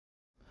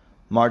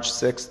March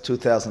 6,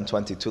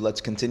 2022.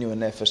 Let's continue in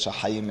Nefesh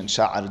HaHayim in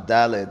Sha'ar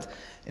Daled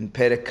in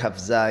Perek Kaf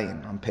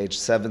Zayin on page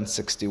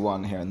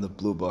 761 here in the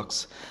Blue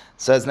Books. It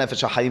says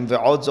Nefesh HaHayim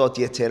ve'od zot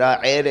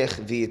yetera erech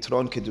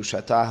v'yitron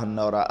kedushata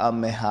ha'nora'a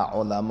meha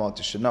olamot.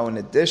 You should know, in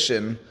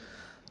addition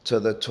to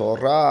the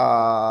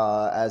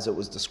Torah, as it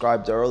was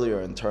described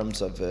earlier in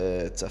terms of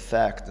its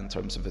effect, in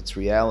terms of its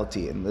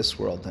reality in this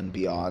world and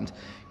beyond,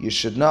 you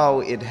should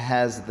know it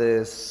has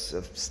this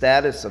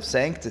status of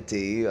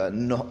sanctity,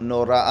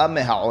 nora'a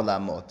meha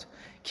olamot.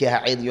 Ki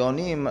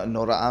ha'ilyonim,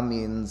 nora'a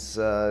means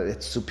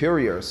it's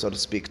superior, so to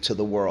speak, to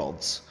the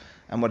worlds.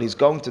 And what he's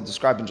going to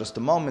describe in just a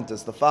moment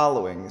is the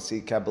following. You see,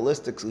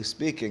 Kabbalistically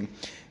speaking,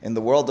 in the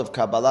world of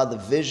Kabbalah, the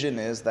vision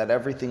is that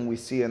everything we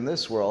see in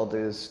this world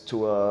is,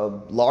 to a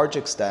large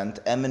extent,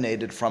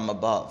 emanated from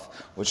above,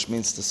 which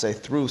means to say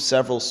through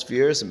several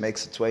spheres, it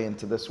makes its way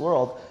into this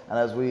world. And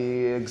as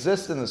we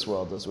exist in this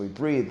world, as we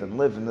breathe and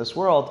live in this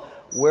world,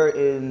 we're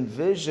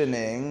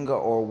envisioning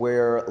or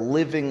we're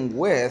living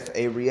with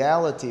a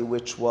reality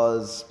which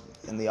was,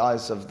 in the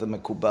eyes of the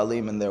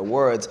Mekubalim, in their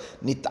words,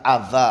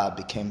 nit'ava,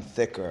 became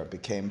thicker,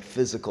 became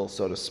physical,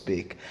 so to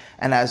speak.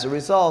 And as a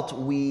result,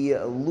 we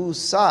lose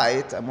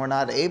sight, and we're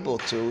not able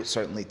to,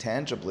 certainly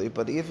tangibly,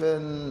 but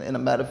even in a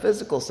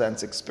metaphysical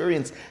sense,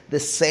 experience the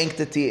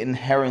sanctity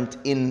inherent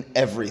in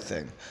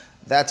everything.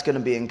 That's going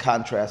to be in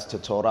contrast to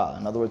Torah.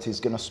 In other words, he's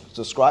going to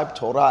describe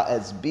Torah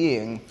as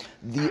being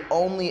the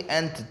only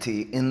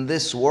entity in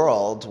this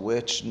world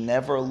which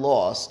never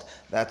lost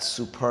that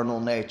supernal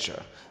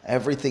nature.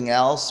 Everything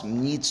else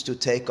needs to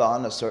take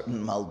on a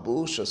certain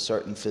malbush, a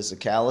certain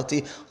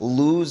physicality,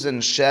 lose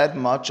and shed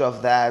much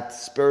of that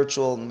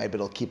spiritual, maybe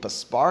it'll keep a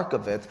spark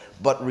of it,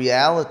 but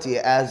reality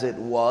as it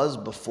was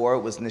before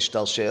it was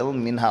nishtalshel,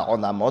 min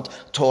ha'olamot.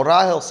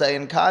 Torah, he'll say,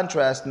 in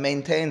contrast,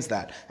 maintains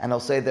that. And he'll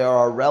say there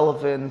are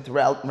relevant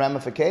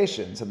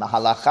ramifications in the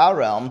halacha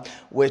realm,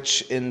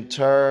 which in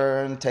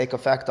turn take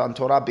effect on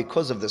Torah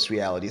because of this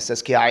reality. He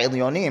says, Ki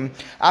ha'ilyonim,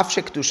 af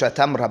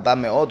shekdushatam rabba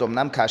me'od,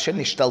 omnam kasher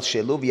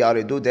nishtalshelu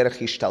v'yaredu derech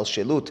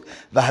hishtalshelut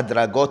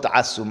v'hadragot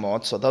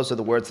asumot. So those are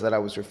the words that I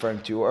was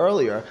referring to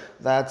earlier.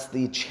 That's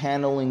the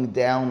channeling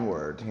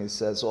downward. He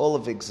says all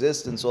of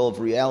existence, all of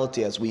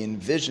reality as we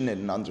envision it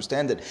and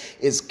understand it,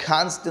 is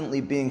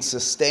constantly being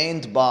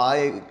sustained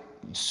by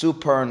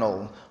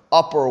supernal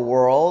upper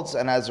worlds,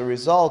 and as a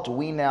result,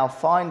 we now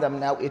find them.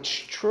 Now, it's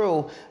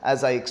true,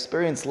 as I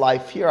experience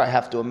life here, I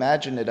have to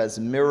imagine it as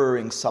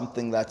mirroring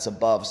something that's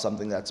above,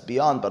 something that's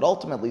beyond, but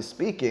ultimately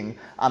speaking,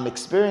 I'm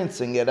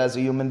experiencing it as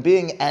a human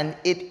being, and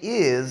it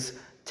is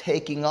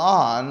taking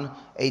on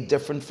a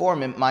different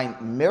form. It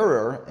might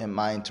mirror, it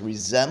might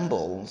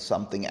resemble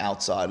something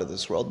outside of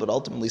this world, but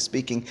ultimately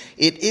speaking,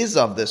 it is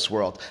of this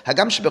world. You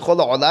understand,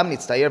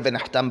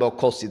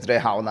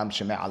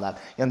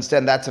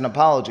 that's an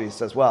apology. He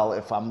says, well,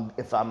 if I'm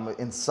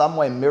in some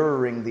way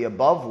mirroring the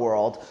above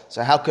world,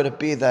 so how could it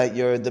be that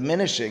you're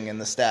diminishing in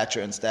the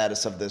stature and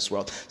status of this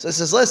world? So he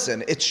says,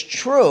 listen, it's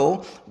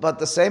true, but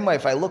the same way,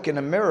 if I look in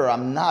a mirror,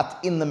 I'm not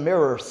in the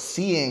mirror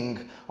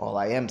seeing, well,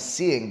 I am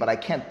seeing, but I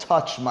can't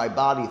touch my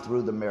body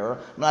through the mirror.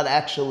 I'm not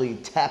actually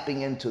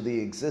tapping into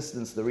the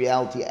existence, the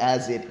reality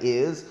as it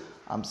is.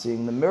 I'm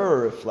seeing the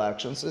mirror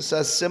reflection. So it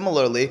says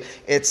similarly,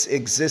 its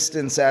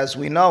existence as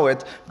we know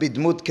it,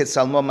 bidmut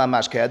ketzalmo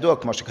mamash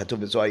kayadua, kmo shekatuv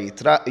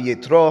b'zohar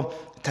yitro,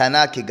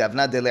 tana ki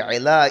gavna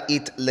dele'ila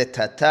it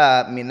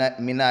letata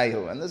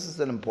minayu. And this is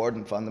an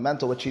important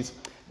fundamental, which he's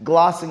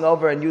glossing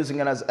over and using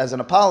it as an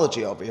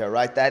apology over here,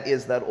 right? That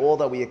is that all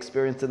that we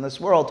experience in this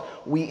world,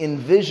 we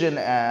envision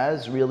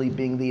as really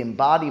being the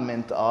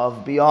embodiment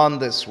of beyond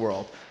this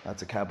world.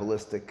 That's a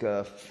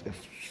Kabbalistic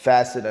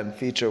facet and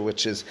feature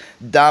which is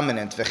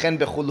dominant. V'chen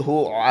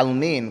b'chulhu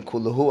almin,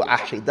 kulhu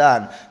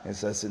achidan. It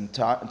says in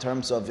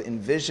terms of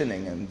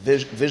envisioning and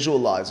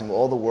visualizing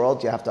all the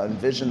world, you have to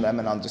envision them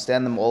and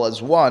understand them all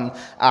as one.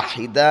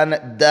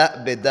 Achidan,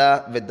 da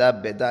beda,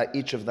 v'da beda.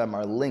 Each of them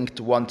are linked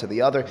one to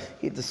the other.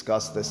 He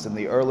discussed this in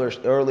the earlier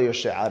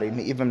Sha'arim.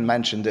 He even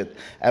mentioned it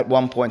at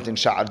one point in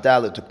Sha'ar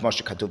Dalet,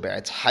 k'mo shekatuv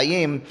be'etz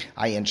hayim,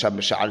 ayin sham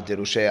b'sha'ar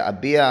dirushe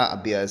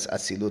abiyah. Abiyah is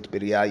asilut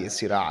biriyah,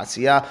 yesira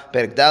asiya.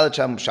 Perek Dalet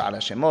sham b'sha'ar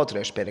Hashem.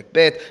 Resh Perek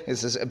Bet.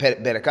 This is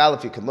Perek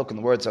Aleph. You can look in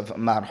the words of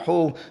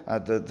Marhu,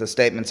 the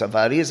statements of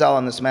Arizal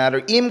on this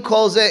matter. Im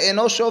kol ze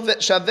eno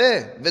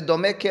shaveh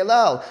v'domeh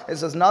kelal. It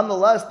says,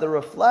 nonetheless, the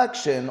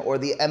reflection or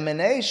the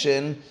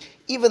emanation,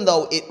 even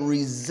though it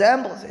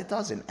resembles, it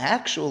doesn't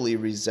actually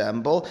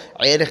resemble.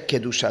 Erech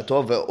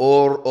kedushato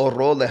ve'or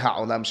oro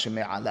leha'olam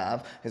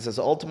sheme'alav. It says,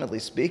 ultimately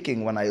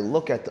speaking, when I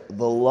look at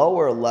the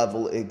lower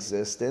level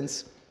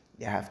existence,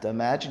 you have to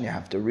imagine, you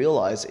have to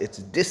realize it's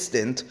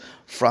distant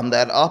from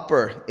that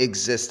upper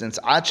existence.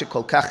 Ad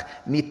shekol kach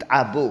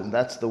nit'abu.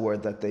 That's the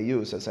word that they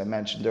use, as I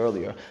mentioned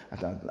earlier.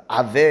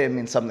 Aveh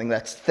means something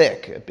that's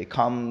thick. It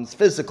becomes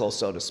physical,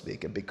 so to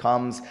speak. It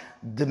becomes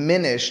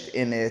diminished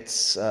in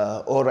its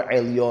or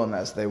elyon,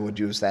 as they would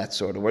use that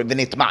sort of word.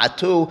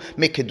 V'nitma'atu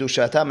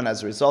mikedushatam, and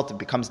as a result, it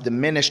becomes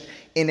diminished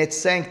in its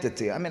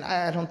sanctity. I mean,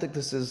 I don't think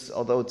this is,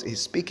 although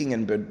he's speaking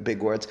in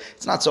big words,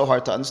 it's not so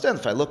hard to understand.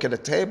 If I look at a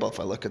table,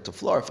 if I look at the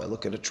floor, if I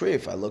look at a tree,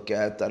 if I look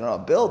at, I don't know, a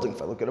building,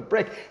 if I look at a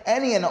brick,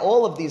 any and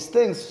all of these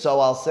things, so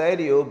I'll say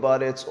to you,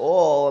 but it's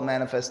all a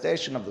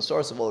manifestation of the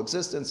source of all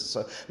existence. It's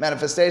a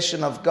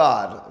manifestation of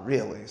God,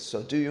 really.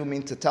 So do you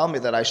mean to tell me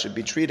that I should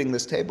be treating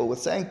this table with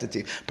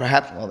sanctity?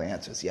 Perhaps, well, the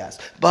answer is yes.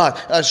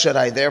 But should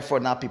I therefore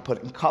not be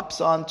putting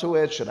cups onto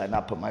it? Should I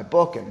not put my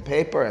book and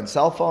paper and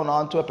cell phone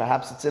onto it?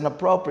 Perhaps it's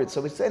inappropriate.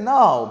 So we say,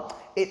 no.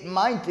 It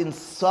might in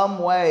some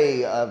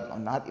way,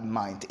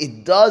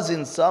 it does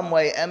in some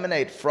way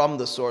emanate from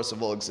the source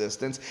of all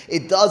existence.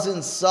 It does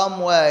in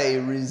some way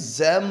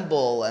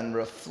resemble and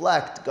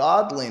reflect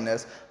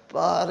godliness,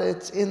 but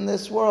it's in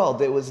this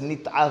world. It was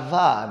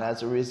nit'ava, and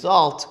as a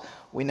result,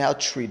 we now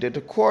treat it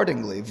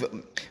accordingly. It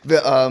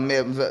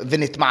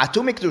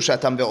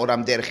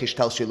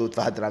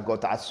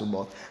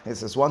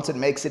says, once it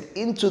makes it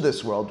into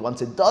this world,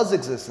 once it does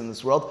exist in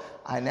this world,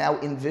 I now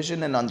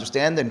envision and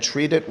understand and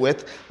treat it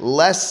with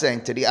less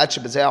sanctity. Now,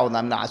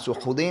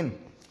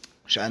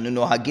 of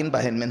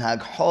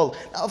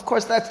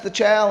course, that's the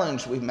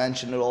challenge. We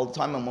mention it all the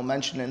time, and we'll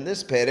mention it in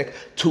this perek,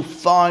 to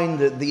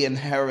find the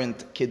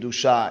inherent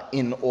Kedusha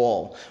in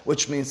all,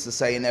 which means to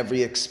say in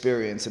every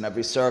experience, in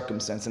every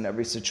circumstance, in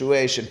every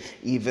situation,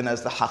 even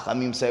as the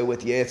Hachamim say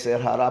with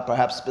Yetzer Hara,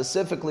 perhaps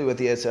specifically with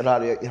Yetzer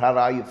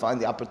Hara, you find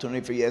the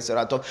opportunity for Yetzer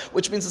Hara,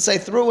 which means to say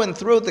through and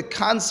through, the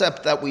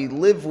concept that we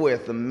live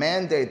with, the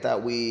mandate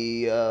that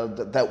we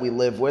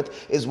live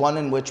with, is one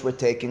in which we're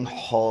taking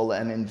whole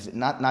and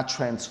not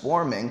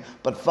transforming,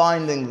 but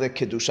finding the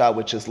Kedusha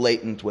which is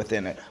latent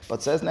within it.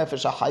 But says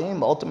Nefesh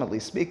HaChaim, ultimately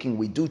speaking,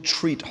 we do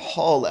treat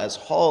whole as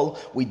whole.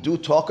 We do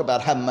talk about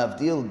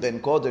Hamavdil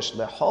ben Kodesh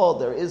lehol.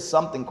 There is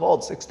something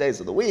called 6 days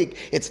of the week.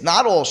 It's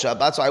not all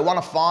Shabbat, so I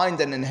want to find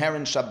an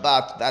inherent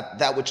Shabbat,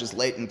 that which is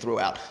latent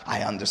throughout.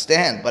 I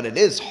understand, but it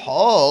is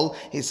whole.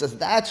 He says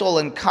that's all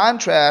in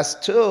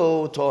contrast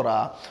to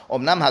Torah.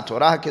 Omnam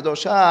HaTorah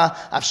HaKedosha,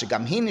 af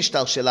shegam hi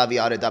nishtalshela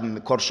v'yareda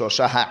b'mekor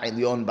shosha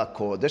ha'elyon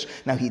b'kodesh.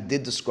 Now he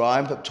did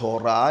describe Torah,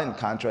 in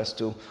contrast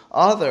to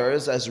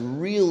others, as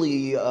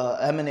really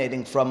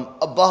emanating from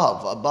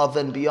above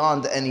and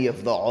beyond any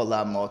of the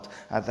olamot.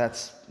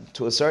 That's,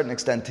 to a certain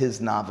extent,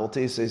 his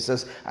novelty. So he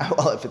says,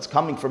 well, if it's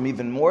coming from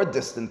even more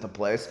distant a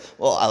place,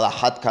 well,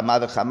 alahat kama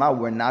v'chama,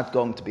 we're not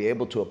going to be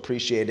able to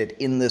appreciate it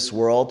in this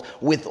world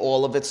with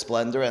all of its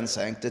splendor and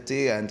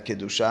sanctity and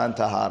kedusha and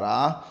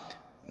tahara.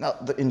 Now,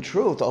 in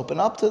truth, open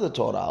up to the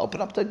Torah,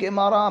 open up to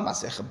Gemara,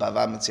 Masech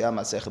Bava Mitzvah,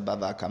 Masech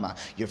Bava Kama.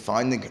 You're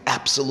finding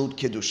absolute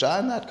Kedusha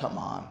in that? Come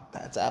on,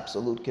 that's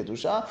absolute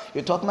Kedusha.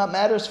 You're talking about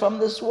matters from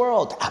this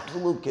world.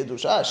 Absolute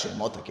Kedusha,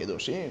 Shemot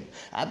HaKedoshim.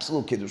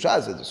 Absolute Kedusha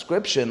is a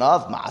description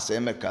of Maaseh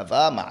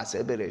Merkava,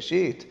 Maaseh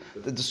Bereshit.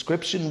 The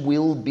description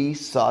will be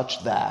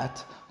such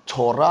that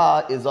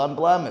Torah is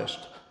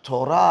unblemished.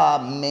 Torah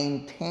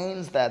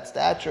maintains that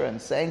stature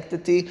and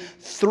sanctity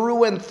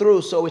through and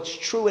through. So it's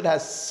true, it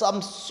has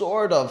some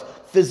sort of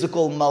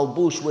physical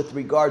malbush with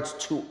regards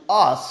to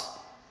us,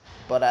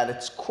 but at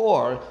its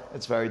core,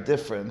 it's very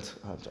different.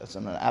 It's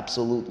in an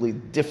absolutely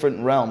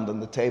different realm than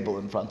the table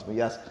in front of me.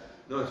 Yes?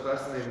 No, it's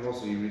fascinating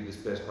also, you read this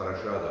past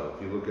parasha though.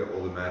 If you look at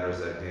all the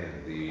matters at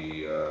hand,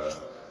 the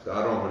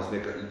Aron, it's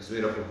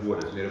made up of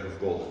wood, it's made up of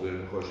gold, it's made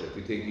up of kosher. If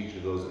you take each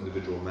of those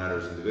individual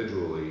matters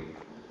individually,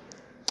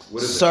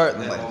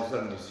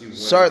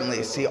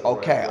 Certainly. See,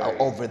 okay,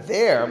 over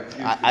there,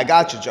 I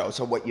got you, Joe.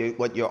 So what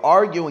you're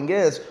arguing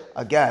is,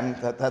 again,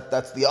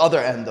 that's the other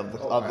end of the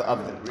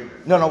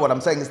No, what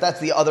I'm saying is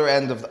that's the other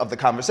end of the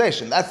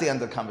conversation. That's the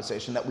end of the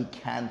conversation that we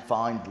can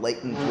find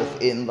latent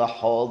within the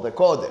whole, the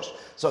Kodesh.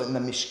 So in the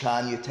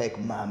Mishkan, you take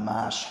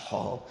mamash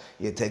hol,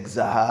 you take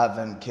zahav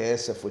and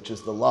kesef, which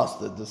is the lust,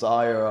 the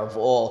desire of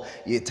all.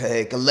 You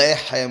take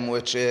lechem,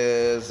 which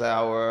is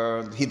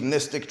our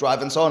hedonistic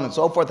drive, and so on and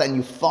so forth, and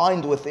you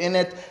find within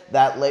it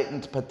that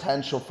latent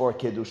potential for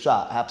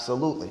kedusha.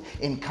 Absolutely.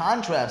 In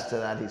contrast to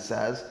that, he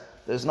says,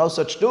 there's no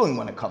such doing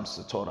when it comes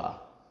to Torah.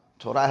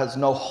 Torah has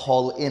no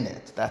hole in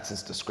it. That's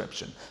his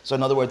description. So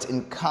in other words,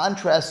 in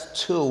contrast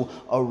to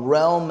a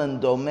realm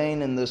and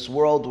domain in this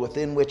world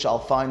within which I'll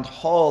find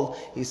hole,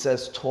 he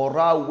says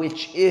Torah,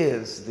 which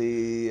is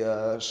the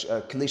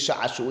Kli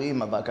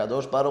Sha'ashuim of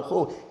HaKadosh Baruch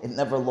Hu, it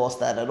never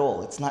lost that at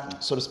all. It's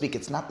not, so to speak,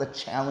 it's not the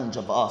challenge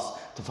of us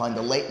to find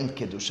a latent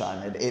Kedusha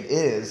in it. It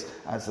is,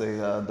 as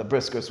the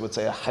Briskers would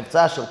say, a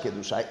Hefzah shel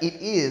Kedusha.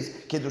 It is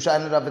Kedusha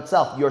in and of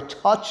itself. You're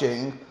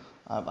touching...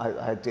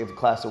 I gave a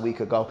class a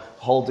week ago,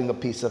 holding a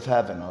piece of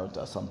heaven or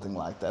something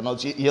like that. No,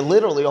 you're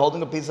literally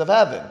holding a piece of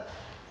heaven.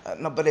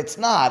 No, but it's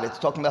not. It's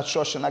talking about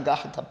Shoshan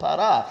Agachet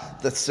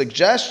HaPara. The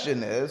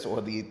suggestion is, or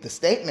the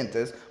statement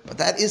is, but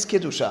that is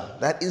Kedusha.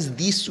 That is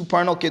the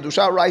supernal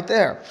Kedusha right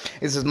there.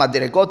 It says,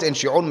 Madregot en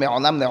shi'un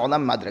me'olam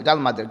le'olam madregal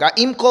madrega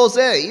im kol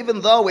zeh,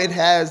 even though it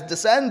has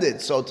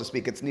descended, so to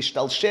speak, it's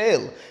nishtal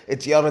shel.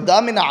 It's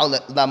yarda min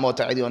ha'olamot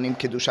ha'elyonim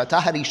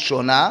Kedushata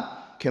harishona,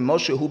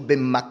 those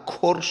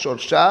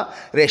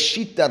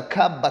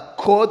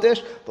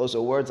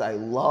are words I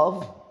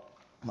love.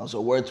 Those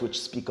are words which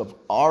speak of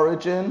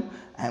origin.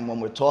 And when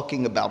we're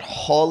talking about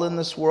hol in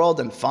this world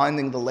and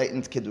finding the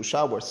latent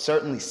kedusha, we're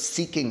certainly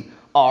seeking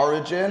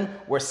origin.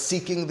 We're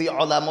seeking the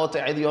olamot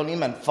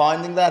elyonim and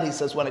finding that. He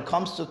says when it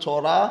comes to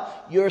Torah,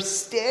 you're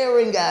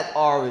staring at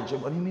origin.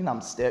 What do you mean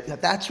I'm staring? Yeah,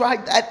 that's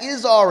right, that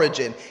is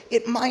origin.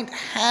 It might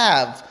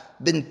have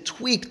been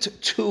tweaked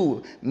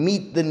to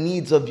meet the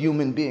needs of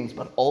human beings,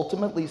 but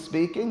ultimately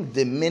speaking,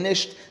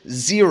 diminished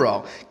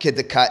zero.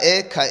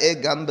 Ka'e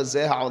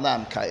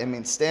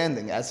means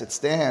standing. As it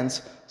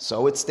stands,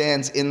 so it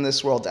stands in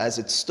this world. As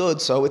it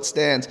stood, so it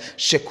stands.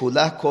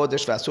 Shekula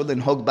kodesh v'asur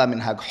linhog ba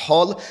minhag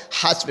hol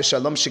has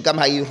v'shalom shegam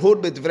ha'yirhur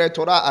b'divrei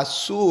Torah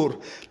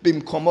asur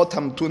b'mkomot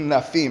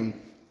hamtunafim.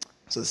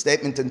 So the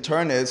statement in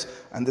turn is,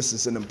 and this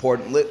is an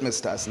important litmus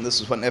test, and this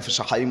is what Nefesh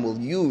HaChaim will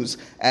use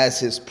as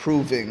his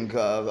proving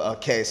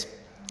case.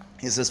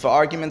 He says, for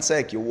argument's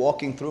sake, you're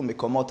walking through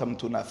Mikomot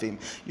HaMtunafim.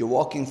 You're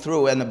walking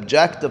through, and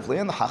objectively,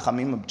 and the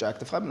Chachamim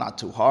objectify, not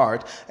too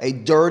hard, a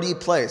dirty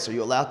place. Are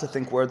you allowed to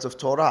think words of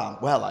Torah?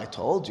 Well, I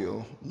told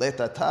you,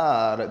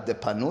 Letatar de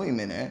panui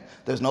mine.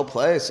 There's no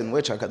place in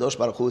which HaKadosh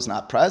Baruch Hu is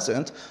not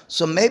present.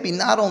 So maybe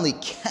not only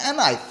can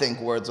I think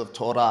words of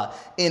Torah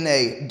in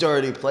a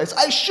dirty place,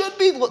 I should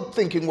be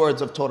thinking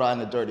words of Torah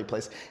in a dirty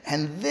place.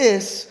 And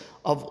this,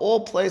 of all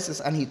places,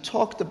 and he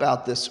talked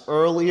about this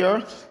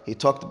earlier. He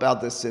talked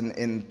about this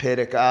in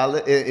Perek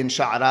Aleph, in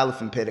Sha'ar Aleph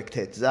and Perek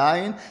Tet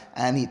Zayin,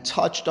 and he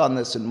touched on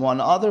this in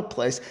one other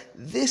place.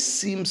 This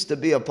seems to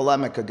be a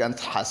polemic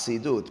against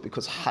Hasidut,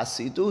 because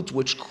Hasidut,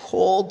 which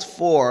called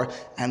for,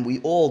 and we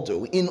all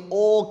do, in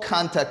all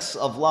contexts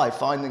of life,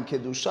 finding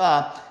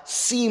Kedusha,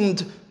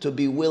 seemed to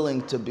be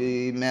willing to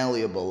be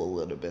malleable a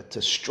little bit,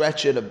 to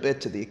stretch it a bit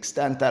to the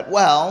extent that,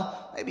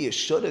 well, maybe you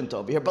shouldn't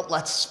over here, but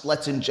let's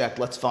find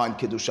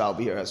Kedusha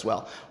over here as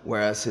well.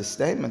 Whereas his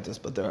statement is,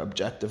 but there are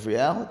objective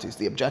realities.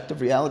 The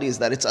objective reality is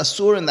that it's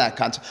Asur in that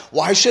context.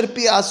 Why should it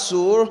be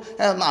Asur?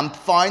 I'm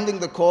finding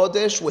the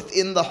Kodesh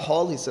within the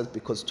Hol. He says,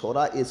 because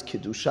Torah is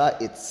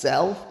Kedusha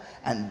itself,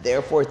 and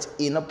therefore it's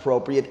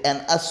inappropriate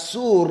and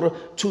Asur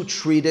to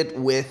treat it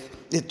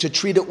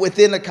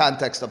within a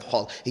context of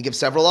Hol. He gives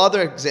several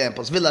other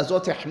examples. He says,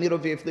 if you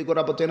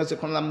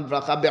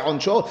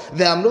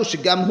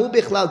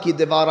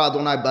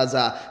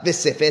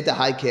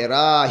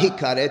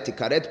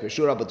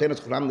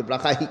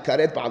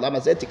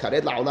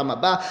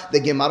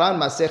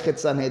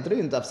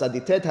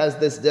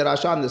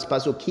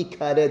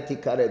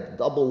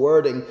double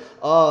wording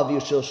of you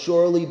shall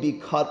surely be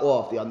cut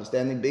off. The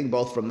understanding being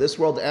both from this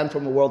world and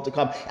from the world to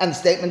come. And the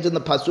statement in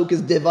the pasuk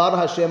is Devar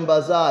Hashem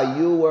Baza.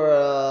 You were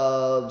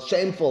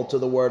shameful to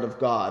the word of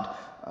God.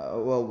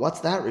 Well,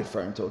 what's that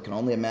referring to? We can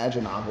only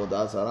imagine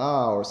Avodah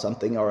Zarah or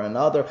something or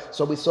another.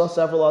 So we saw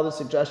several other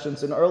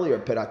suggestions in earlier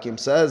Perakim.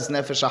 Says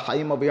Nefesh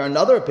HaChaim over here.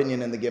 Another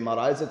opinion in the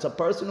Gemara is it's a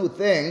person who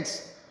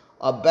thinks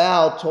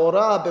about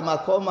Torah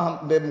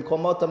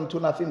b'mkomot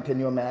hamtunafim. Can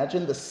you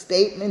imagine? The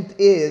statement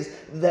is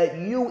that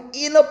you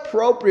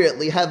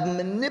inappropriately have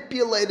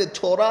manipulated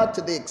Torah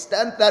to the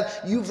extent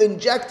that you've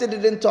injected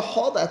it into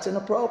Hol. That's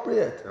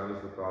inappropriate. That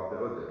was the thought that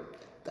was it.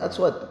 That's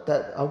what,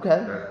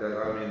 okay.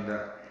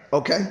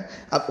 Okay.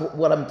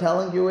 What I'm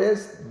telling you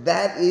is,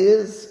 that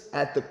is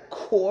at the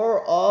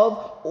core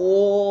of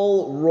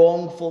all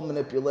wrongful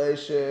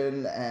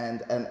manipulation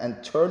and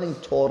turning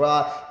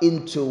Torah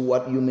into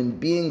what human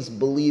beings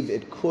believe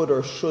it could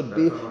or should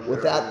be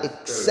without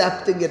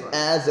accepting it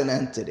as an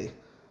entity.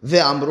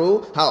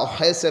 Ve'amru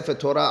ha'ohe sefer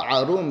Torah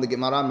arum. The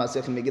Gemara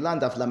Masech Megillah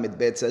Daf Lamed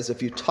Bet says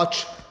if you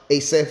touch a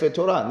sefer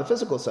Torah in the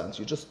physical sense,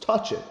 you just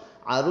touch it.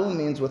 Arum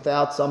means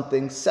without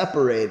something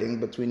separating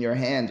between your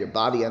hand, your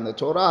body, and the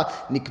Torah.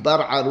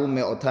 Nikbar arum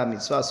me'ota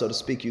mitzvah, so to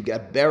speak, you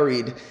get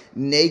buried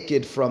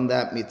naked from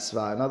that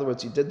mitzvah. In other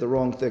words, you did the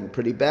wrong thing,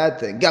 pretty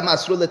bad thing. Gam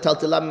asru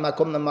letaltila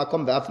mimakom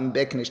lemakom ve'af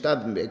mi'beknishta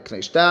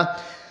v'beknishta.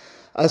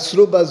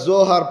 אסרו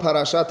בזוהר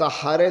פרשת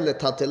אחרי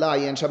לטלטלה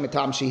עיין שם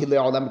מטעם שהיא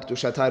לעולם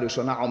בקדושתה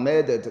הראשונה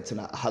עומדת. It's a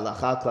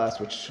halacha class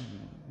which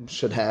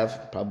should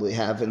probably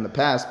have in the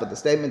past, but the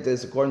statement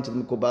is, according to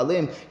the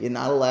Mekubalim, you're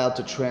not allowed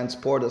to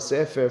transport a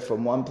sefer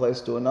from one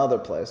place to another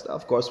place. Now,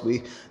 of course,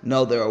 we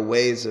know there are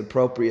ways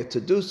appropriate to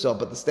do so,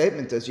 but the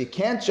statement is, you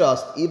can't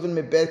just, even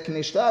mibet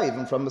knishta,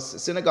 even from a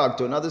synagogue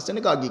to another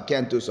synagogue, you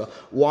can't do so.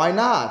 Why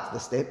not? The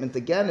statement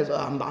again is,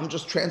 I'm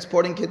just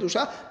transporting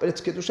Kedusha, but it's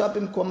Kedusha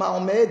b'mkoma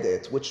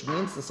omedet, which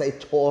means to say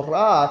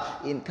Torah,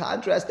 in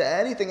contrast to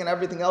anything and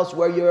everything else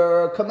where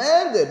you're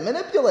commanded,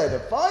 manipulated,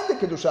 find the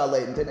Kedusha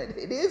latent in it.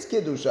 It is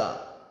Kedusha.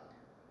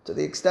 To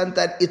the extent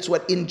that it's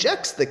what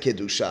injects the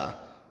Kedusha.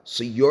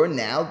 So you're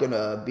now going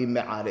to be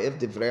me'arev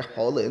divrei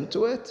Hol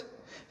into it?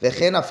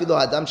 וכן אפילו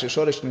האדם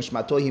ששורש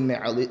נשמתו היא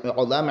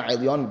מעולם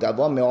העליון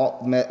גבוה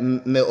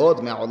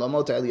מאוד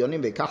מהעולמות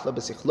העליונים ויקח לו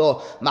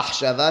בשכלו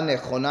מחשבה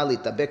נכונה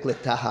להתאבק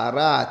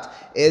לטהרת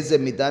איזה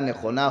מידה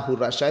נכונה הוא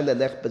רשאי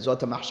ללך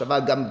בזאת המחשבה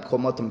גם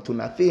במקומות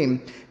המטונפים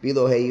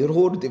ואילו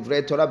ההרהור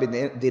דברי תורה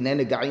בדיני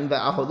נגעים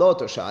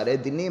ואהלות או שערי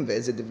דינים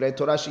ואיזה דברי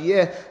תורה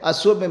שיהיה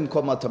אסור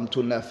במקומות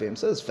המטונפים.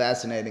 So it's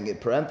fascinating in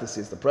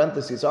parentheses. The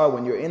parentheses are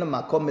when you're in a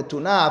makom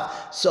metunaf,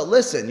 so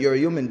listen, you're a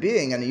human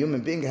being and a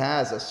human being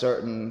has a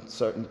certain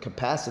certain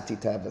capacity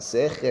to have a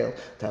sechel,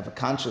 to have a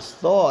conscious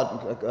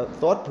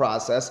thought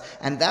process,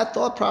 and that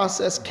thought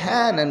process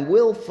can and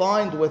will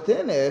find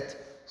within it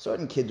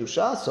certain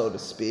kiddusha, so to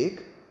speak.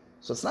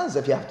 So it's not as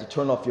if you have to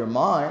turn off your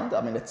mind.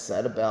 I mean, it's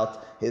said about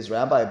his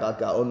rabbi, about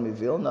Gaon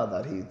Mivilna,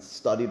 that he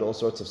studied all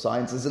sorts of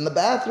sciences in the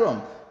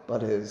bathroom.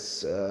 But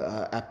his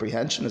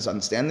apprehension, his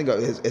understanding,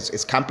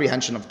 his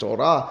comprehension of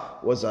Torah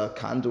was a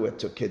conduit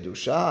to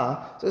Kiddusha.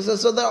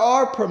 So there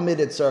are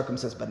permitted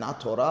circumstances, but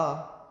not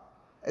Torah.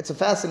 It's a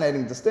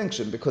fascinating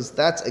distinction because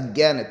that's,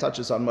 again, it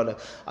touches on what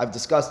I've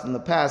discussed in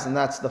the past, and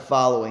that's the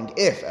following.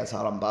 If, as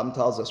Harambam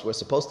tells us,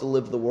 we're supposed to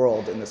live the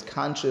world in this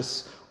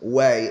conscious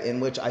way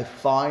in which I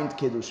find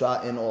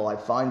Kiddusha in all, I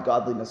find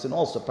godliness in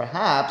all, so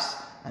perhaps,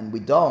 and we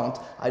don't,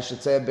 I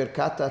should say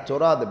Birkat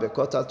Torah, the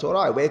Birkot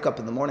Torah. I wake up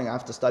in the morning, I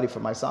have to study for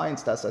my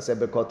science test, I say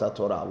Birkot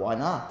Torah. Why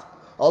not?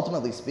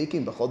 Ultimately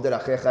speaking, I'm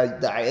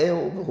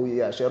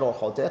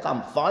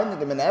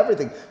finding him in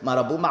everything.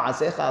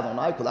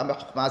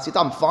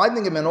 I'm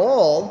finding him in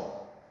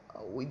all.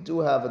 We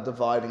do have a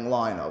dividing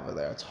line over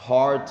there. It's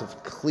hard to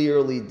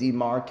clearly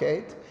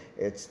demarcate.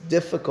 It's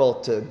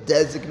difficult to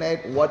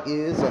designate what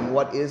is and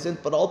what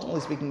isn't, but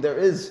ultimately speaking, there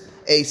is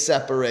a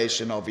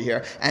separation over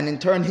here. And in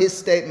turn, his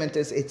statement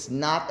is, it's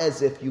not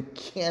as if you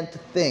can't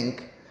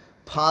think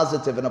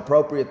positive and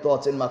appropriate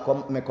thoughts in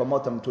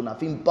mekomot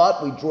tunafim,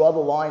 but we draw the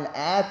line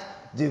at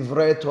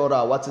divrei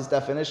Torah. What's his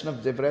definition of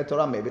divrei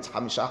Torah? Maybe it's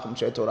hamisha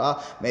chumshei Torah.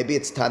 Maybe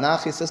it's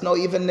Tanakh. He says, no,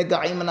 even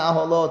negaim and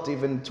aholot,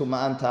 even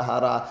tuma and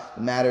tahara,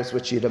 matters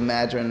which you'd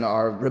imagine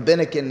are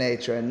rabbinic in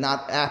nature and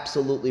not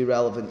absolutely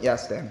relevant.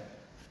 Yes, Dan?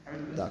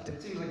 Doctor.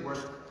 It seems like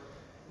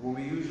when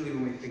we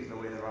think the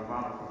way the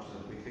Rambam approaches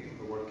it, we think of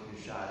the word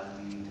Kiddusha as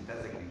meaning to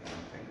designate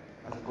something,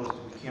 as opposed to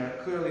we can't,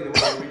 clearly the way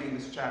we're reading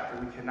this chapter,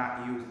 we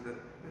cannot use the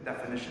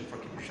definition for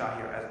Kiddusha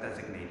here as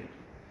designated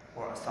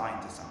or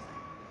assigned to something.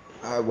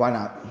 Why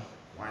not?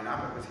 Why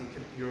not? Because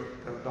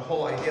the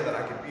whole idea that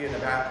I could be in the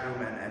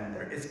bathroom and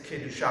there is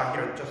Kiddusha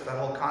here, just that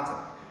whole concept,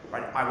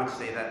 right? I would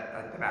say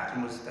that the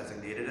bathroom was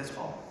designated as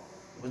Chol.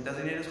 It was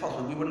designated as Chol,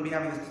 so we wouldn't be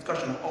having this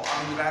discussion of,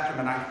 I'm in the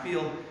bathroom and I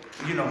feel,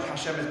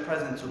 Hashem is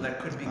present, so that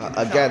could be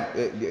Kiddusha. Again,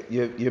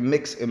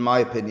 in my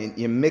opinion,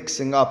 you're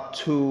mixing up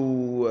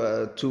two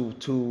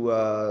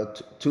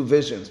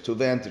visions, two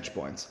vantage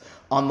points.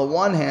 On the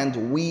one hand,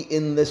 we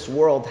in this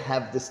world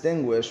have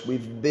distinguished,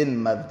 we've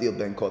been Mavdil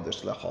ben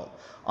Kodesh lechol.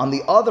 On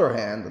the other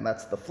hand, and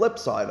that's the flip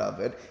side of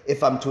it,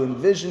 if I'm to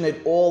envision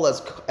it all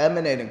as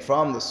emanating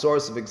from the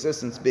source of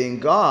existence being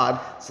God,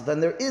 so then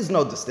there is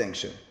no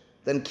distinction.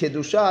 Then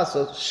Kiddusha,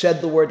 so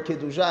shed the word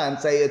Kiddusha and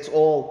say it's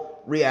all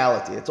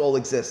reality, it's all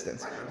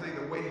existence. Right, I'm saying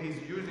the way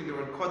he's using the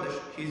word Kodesh,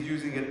 he's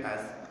using it as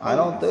holiness. I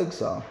don't think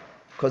so.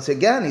 Because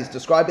again, he's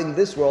describing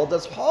this world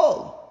as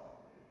whole.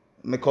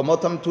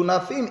 Mekomotam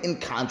tunafim, in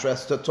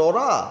contrast to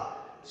Torah.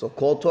 So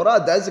called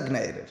Torah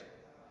designated.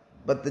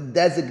 But the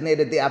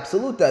designated, the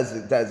absolute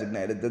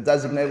designated, the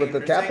designated with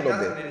the capital D.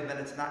 Designated, then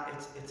it's not,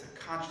 it's a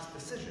conscious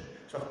decision.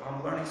 So if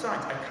I'm learning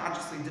science, I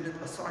consciously didn't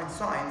assign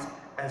science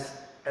as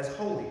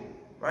holy.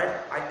 Right?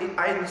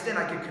 I understand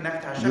I can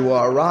connect to Hashem. You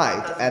are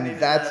right. And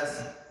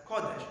that's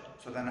Kodesh.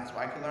 So then that's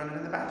why I could learn it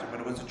in the bathroom.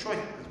 But it was a choice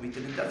because we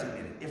didn't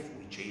designate it. If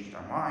we changed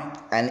our mind.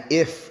 And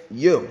if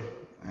you,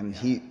 and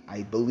he,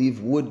 I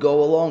believe, would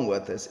go along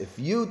with this, if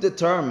you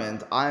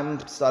determined I'm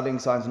studying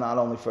science not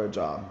only for a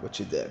job, which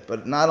you did,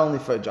 but not only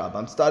for a job,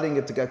 I'm studying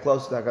it to get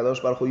closer to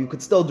HaKadosh Baruch Hu, you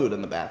could still do it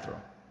in the bathroom.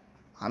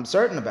 I'm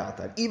certain about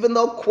that. Even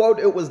though, quote,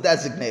 it was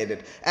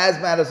designated as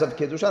matters of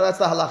Kiddusha, that's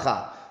the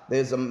halacha.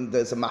 There's a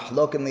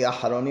mahlok in the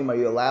Aharonim, are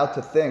you allowed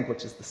to think,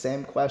 which is the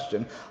same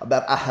question,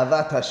 about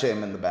Ahavat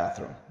Hashem in the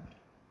bathroom?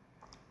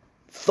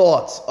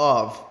 Thoughts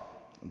of,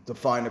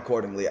 defined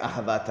accordingly,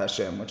 Ahavat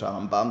Hashem, which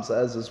Rambam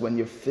says is when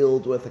you're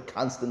filled with a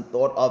constant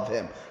thought of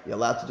Him. You're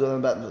allowed to do it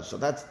in the bathroom. So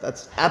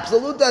that's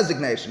absolute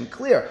designation,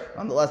 clear.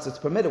 Nonetheless, it's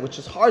permitted, which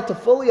is hard to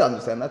fully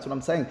understand. That's what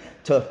I'm saying,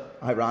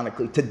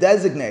 ironically, to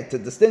designate, to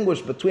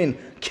distinguish between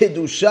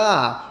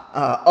Kiddusha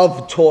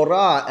of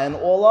Torah and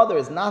all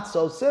others, not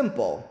so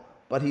simple.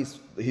 But he's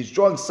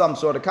drawing some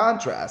sort of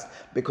contrast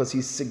because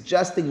he's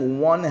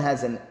suggesting one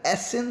has an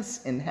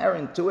essence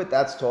inherent to it,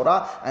 that's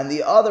Torah, and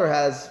the other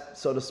has,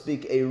 so to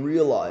speak, a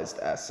realized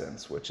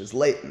essence, which is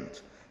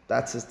latent.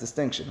 That's his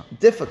distinction.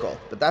 Difficult,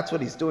 but that's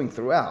what he's doing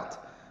throughout.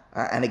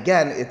 And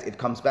again, it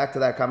comes back to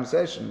that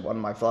conversation one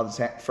of my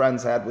father's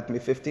friends had with me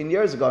 15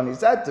 years ago, and he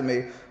said to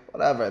me,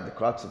 whatever, at the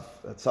crux of,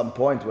 at some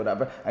point,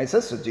 whatever. And he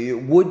says, so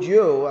would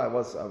you, I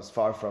was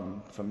far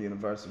from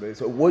university,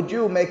 so would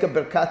you make a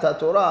Birkat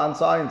Torah on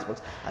science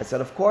books? I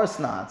said, of course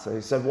not. So he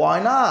said, why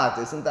not?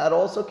 Isn't that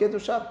also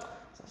Kiddusha?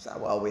 So I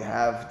said, well, we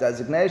have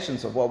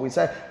designations of what we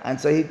say.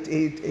 And so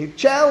he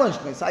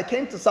challenged me. So I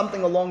came to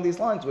something along these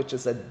lines, which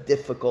is a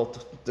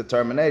difficult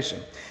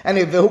determination. And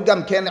he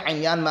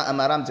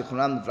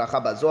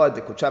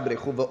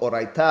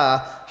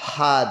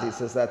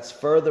says that's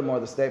furthermore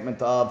the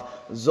statement of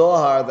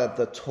Zohar that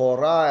the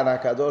Torah and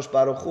HaKadosh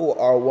Baruch Hu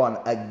are one.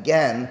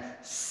 Again,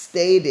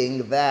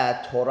 stating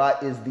that Torah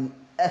is the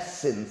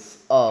essence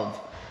of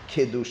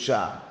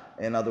Kiddusha.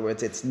 In other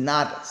words, it's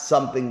not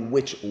something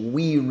which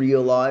we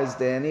realize,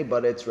 Danny,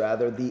 but it's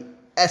rather the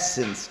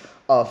essence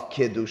of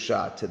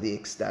Kedusha, to the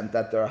extent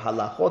that there are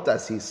halachot,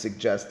 as he's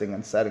suggesting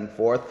and setting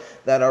forth,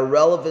 that are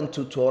relevant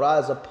to Torah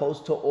as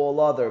opposed to all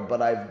other.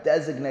 But I've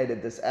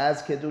designated this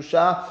as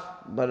Kedusha,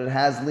 but it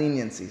has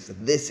leniency. So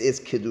this is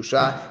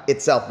Kedusha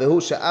itself.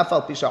 Vehu she'af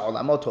al pi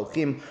she'olamot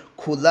holchim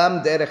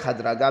kulam derech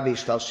hadraga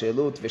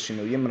v'hishtalshelut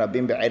v'shinuyim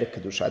rabim be'erek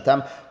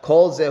kedushatam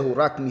kol zehu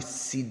rak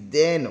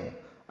misidenu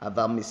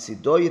אבל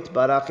מסידו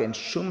יתברך אין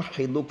שום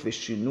חילוק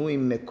ושינוי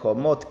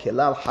מקומות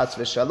כלל חס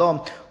ושלום,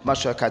 כמו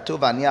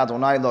שכתוב, אני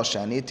אדוני לא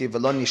שניתי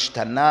ולא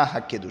נשתנה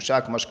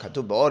הקדושה, כמו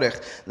שכתוב באורך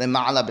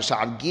למעלה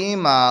בשער ג'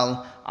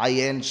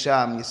 עיין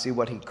שם. You see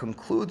what he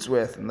concludes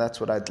with, and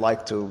that's what I'd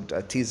like to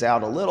tease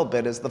out a little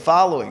bit, is the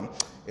following.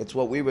 It's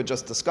what we were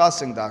just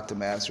discussing, Dr.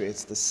 Masri.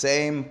 It's the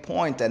same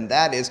point, and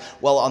that is,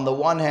 well, on the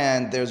one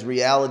hand, there's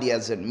reality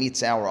as it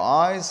meets our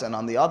eyes, and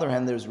on the other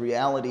hand, there's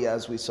reality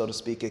as we, so to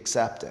speak,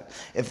 accept it.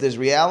 If there's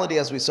reality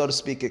as we, so to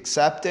speak,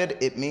 accept it,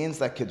 it means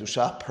that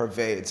Kedusha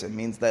pervades. It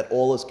means that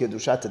all is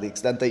Kedusha, to the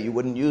extent that you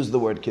wouldn't use the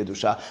word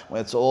Kedusha,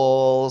 when it's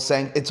all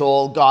saying, it's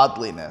all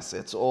godliness,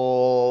 it's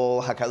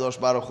all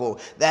HaKadosh Baruch Hu.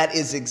 That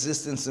is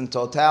existence in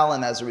total,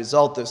 and as a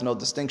result, there's no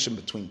distinction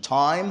between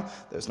time,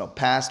 there's no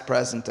past,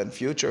 present, and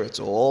future. It's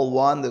all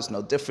one. There's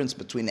no difference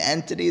between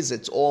entities.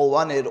 It's all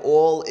one. It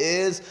all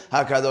is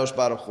HaKadosh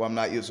Baruch Hu. I'm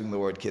not using the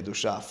word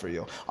Kedusha for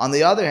you. On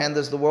the other hand,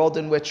 there's the world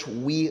in which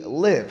we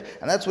live.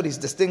 And that's what he's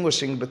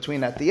distinguishing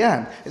between at the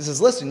end. He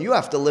says, listen, you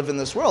have to live in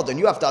this world, and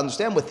you have to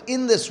understand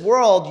within this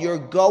world, you're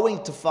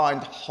going to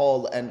find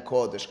Hol and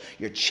Kodesh.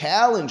 Your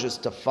challenge is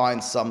to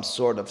find some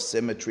sort of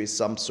symmetry,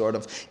 some sort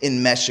of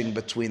enmeshing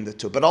between the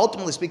two. But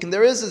ultimately speaking,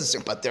 there is a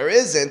distinction, but there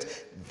isn't.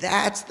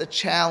 That's the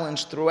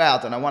challenge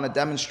throughout, and I want to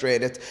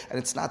demonstrate it, and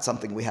it's not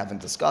something we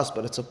haven't discussed,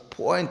 but it's a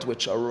point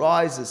which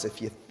arises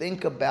if you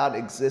think about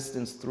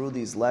existence through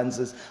these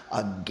lenses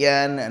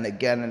again and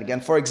again and again.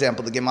 For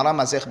example, the Gemara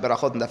Masech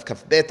Berachot Daf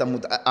Kaf Bet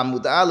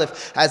Amud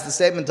Aleph has the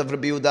statement of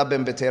Rabbi Yehuda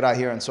ben Betera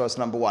here in source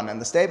number 1, and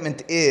the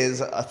statement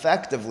is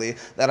effectively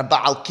that a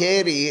Baal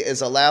Keri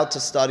is allowed to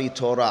study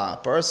Torah. A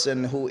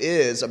person who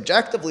is,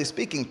 objectively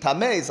speaking,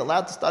 Tameh is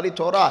allowed to study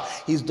Torah.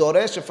 He's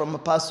Doresh from a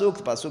Pasuk.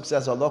 The Pasuk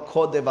says, Allah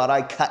Kod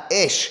Devarai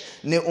Ka'esh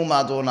Ne'um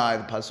Adonai.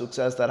 The Pasuk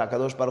says that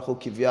HaKadosh Baruch Hu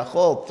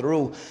Kivyachol,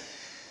 through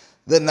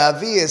the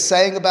Navi, is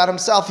saying about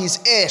himself, he's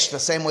Esh, the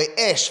same way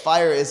Esh,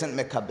 fire isn't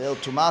Mekabel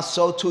Tumah,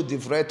 so too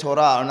Divrei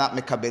Torah are not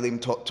Mekabelim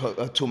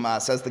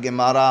Tumah. Says the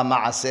Gemara,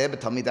 Ma'aseh,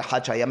 B'talmid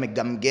Echad Shaya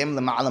Megamgem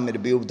L'ma'ala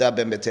M'Rabbi Yehuda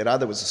ben Betera.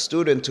 There was a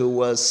student who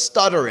was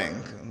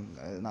stuttering.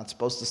 Not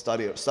supposed to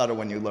stutter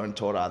when you learn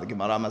Torah. The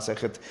Gemara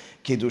Masechet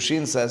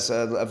Kiddushin says,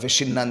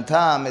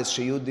 "V'shinantam is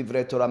sheyu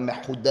divrei Torah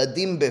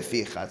mehudadim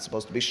beficha." It's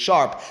supposed to be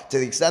sharp, to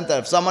the extent that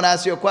if someone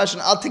asks you a question,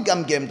 al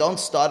tigamgim, don't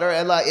stutter,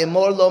 ela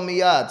imor lo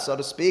miyad, so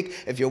to speak.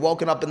 If you're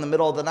woken up in the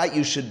middle of the night,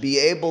 you should be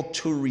able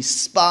to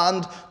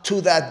respond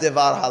to that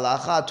devar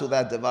halacha, to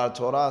that devar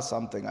Torah,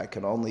 something I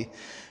can only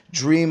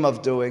dream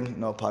of doing,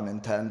 no pun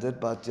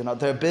intended. But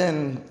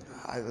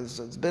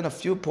there's been a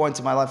few points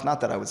in my life,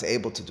 not that I was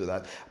able to do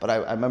that, but I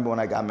remember when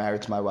I got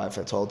married to my wife,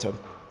 I told her,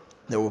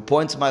 there were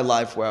points in my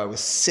life where I was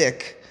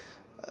sick,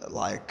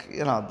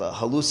 the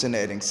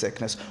hallucinating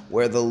sickness,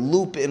 where the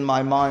loop in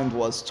my mind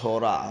was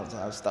Torah.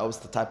 That was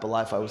the type of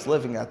life I was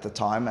living at the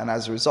time, and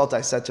as a result,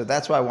 I said to her,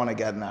 that's why I want to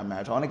get in our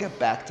marriage. I want to get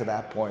back to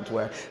that point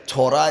where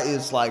Torah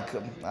is like,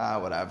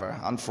 whatever.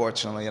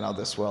 Unfortunately,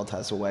 this world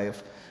has a way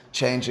of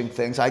changing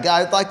things.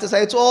 I'd like to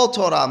say it's all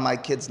Torah, my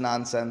kids'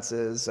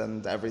 nonsenses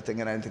and everything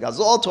and anything else.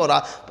 It's all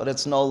Torah, but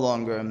it's no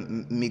longer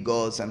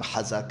migos and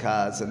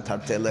hazakas and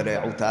tartele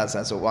re'utas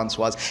as it once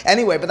was.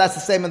 Anyway, but that's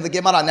the same in the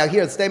Gemara. Now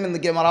here, the same in the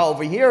Gemara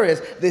over here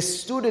is, this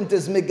student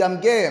is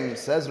migamgem.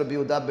 Says Rabbi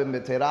Yehuda ben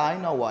Betera, I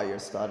know why you're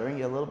stuttering.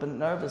 You're a little bit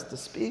nervous to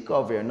speak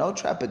over here. No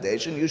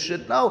trepidation. You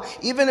should know.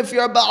 Even if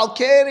you're a Baal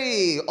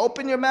Keri,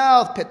 open your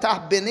mouth.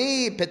 Petah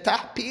bini,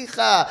 petah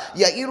picha,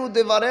 ya'iru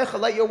devarecha.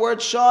 Let your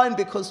words shine,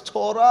 because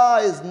Torah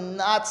is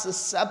not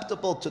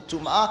susceptible to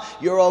Tum'ah.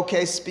 You're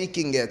okay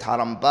speaking it.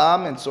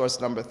 Harambam, in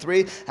source number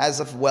 3, has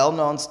a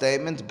well-known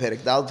statement,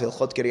 Perek Dal,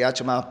 Vilchot Kiryat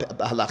Shema,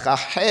 Halacha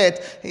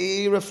Het.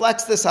 He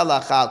reflects this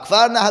halacha.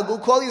 Kvar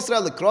nahagu kol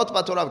Yisrael, Likrot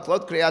B'Torah,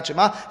 Likrot Kiryat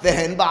Shema,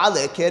 Vehen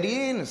Ba'alei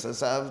Kerin.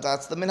 Says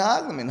that's the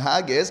minhag. The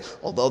minhag is,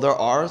 although there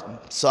are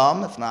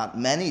some, if not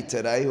many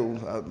today, who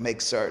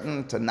make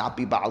certain to not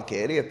be Ba'al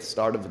Keri at the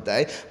start of the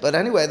day. But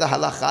anyway, the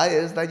halacha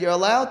is that you're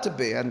allowed to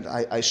be. And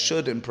I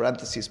should, in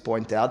parentheses,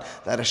 point out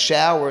that a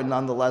shower,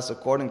 nonetheless,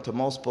 according to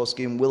most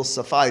poskim, will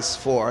suffice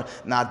for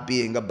not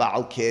being a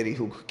Baal Keri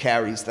who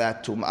carries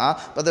that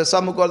Tum'ah. But there's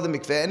some who go to the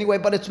mikveh anyway,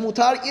 but it's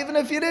mutar even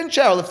if you didn't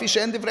shower. Lefi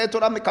she'en divrei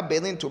Torah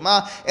mekabelin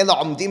Tum'ah, ela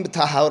omdim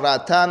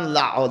b'taharatan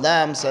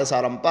la'olam, says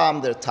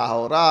Harambam, their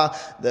tahora,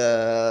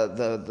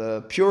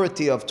 the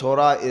purity of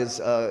Torah is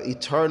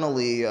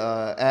eternally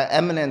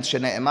eminent.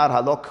 Shene'emar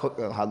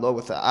halo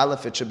with the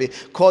aleph, it should be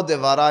kod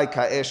devarai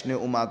ka'esh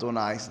ne'um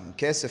Adonai.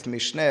 Kesef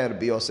Mishner,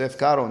 Yosef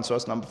Karo, in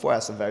source number 4,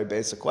 has a very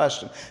basic basic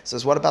question. He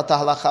says, what about the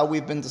halakha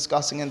we've been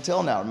discussing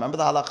until now? Remember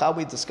the halakha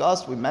we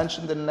discussed? We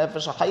mentioned in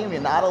Nefesh HaChaim,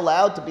 you're not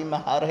allowed to be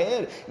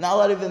maharher. You're not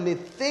allowed to even be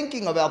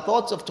thinking about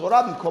thoughts of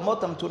Torah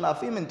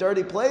in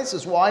dirty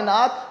places. Why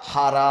not?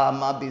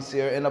 Haram,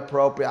 abisir,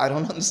 inappropriate. I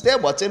don't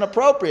understand what's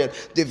inappropriate.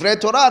 Divrei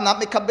Torah,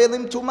 not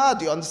mikabelim tumah.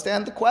 Do you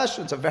understand the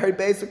question? It's a very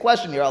basic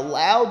question. You're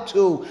allowed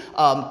to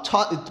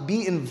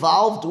be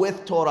involved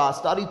with Torah,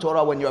 study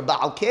Torah when you're a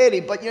Ba'al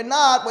Keri, but you're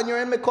not when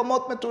you're in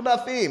Mekomot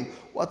Metunafim.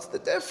 What's the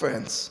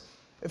difference?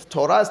 If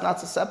Torah is not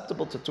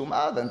susceptible to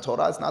Tumah, then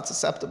Torah is not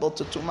susceptible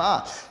to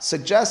Tumah.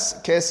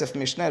 Suggests Kesef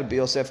Mishneh,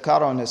 Yosef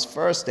Karo, in his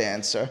first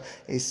answer,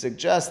 he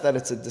suggests that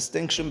it's a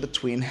distinction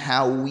between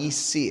how we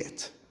see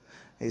it.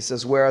 He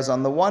says, whereas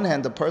on the one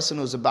hand, the person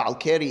who's a Ba'al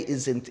Keri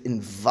isn't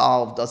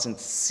involved,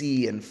 doesn't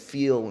see and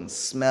feel and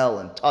smell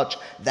and touch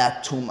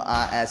that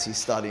Tum'ah as he's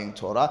studying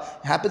Torah.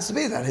 It happens to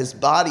be that his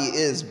body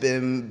is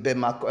in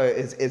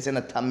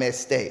a Tameh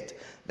state.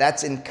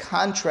 That's in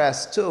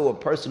contrast to a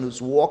person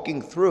who's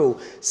walking through,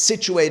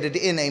 situated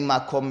in a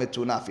makom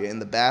metunaf. You're in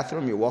the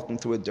bathroom, you're walking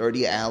through a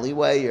dirty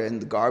alleyway, you're in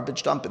the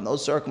garbage dump. In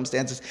those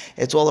circumstances,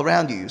 it's all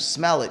around you. You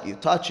smell it, you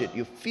touch it,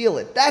 you feel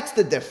it. That's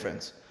the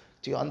difference.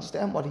 Do you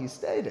understand what he's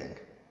stating?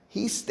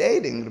 He's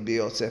stating, Rabbi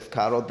Yosef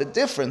Karo, the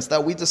difference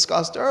that we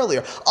discussed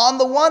earlier. On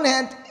the one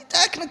hand,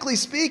 technically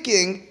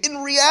speaking,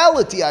 in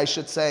reality, I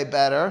should say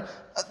better,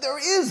 there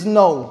is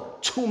no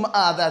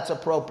tum'ah that's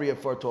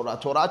appropriate for Torah.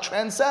 Torah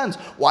transcends.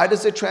 Why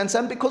does it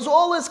transcend? Because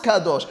all is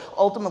kadosh.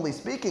 Ultimately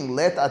speaking,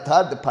 let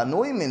atad de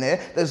panui mineh.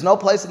 There's no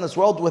place in this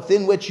world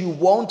within which you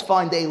won't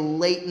find a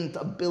latent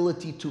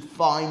ability to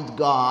find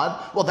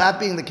God. Well, that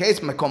being the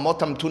case,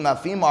 mekomotam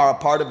tunafim are a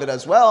part of it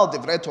as well.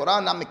 Divrei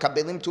Torah na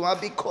mikabelim tum'ah,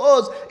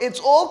 because it's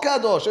all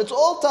kadosh. It's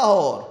all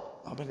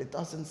tahor. No, but it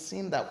doesn't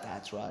seem that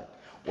that's right.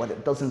 What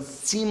it doesn't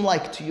seem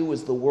like to you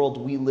is the world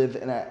we live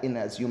in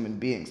as human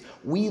beings.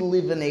 We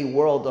live in a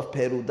world of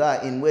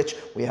peruda in which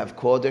we have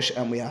kodesh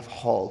and we have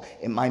hol.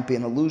 It might be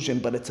an illusion,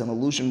 but it's an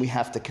illusion we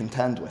have to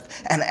contend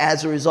with. And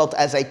as a result,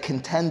 as I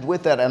contend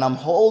with it and I'm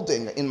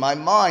holding in my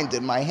mind,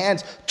 in my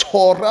hands,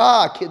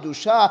 Torah,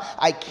 Kedusha,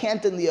 I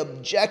can't in the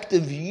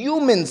objective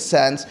human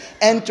sense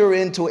enter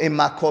into a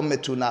makom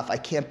metunaf. I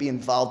can't be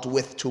involved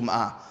with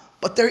tum'ah.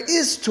 But there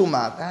is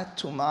tumah. That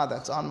tumah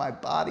that's on my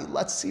body,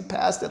 let's see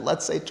past it.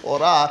 Let's say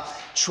Torah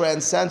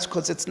transcends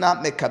because it's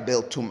not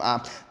mekabel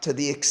tumah. To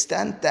the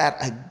extent that,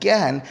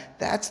 again,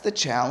 that's the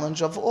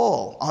challenge of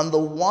all. On the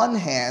one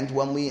hand,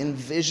 when we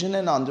envision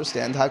and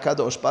understand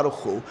HaKadosh Baruch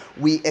Hu,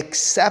 we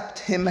accept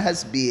Him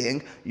as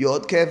being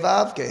Yod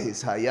Kevav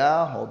Kehis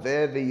Haya Hove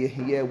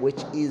V'Yehyeh,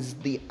 which is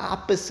the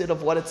opposite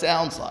of what it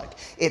sounds like.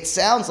 It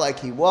sounds like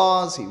He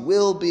was, He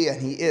will be,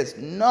 and He is.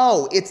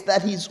 No, it's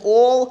that He's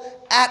all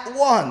at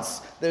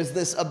once. There's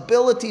this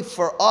ability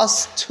for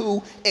us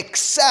to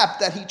accept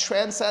that He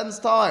transcends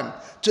time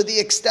to the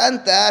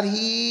extent that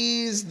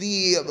He's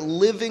the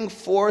living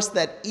force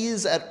that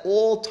is at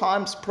all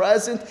times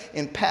present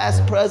in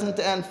past, present,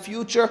 and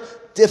future.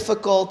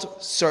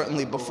 Difficult,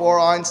 certainly before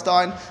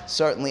Einstein,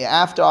 certainly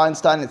after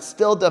Einstein, it's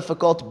still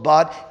difficult,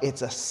 but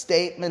it's a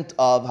statement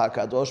of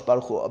HaKadosh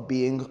Baruch Hu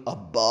being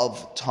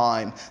above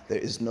time. There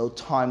is no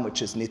time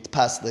which is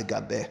nitpas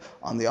legabeh.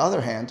 On the other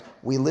hand,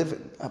 we live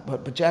in,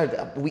 but Jared,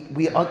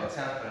 we are... It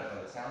sounds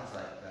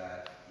like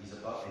that He's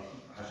above,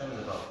 Hashem is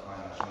above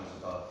time, Hashem is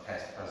above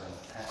past, present,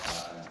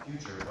 and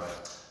future,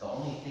 but the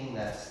only thing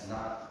that's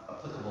not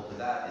applicable to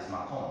that is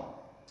makom.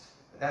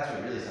 That's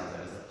what it really sounds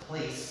like, is the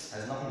place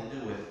has nothing to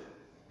do with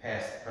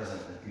past,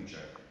 present, and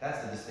future.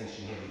 That's the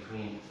distinction here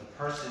between the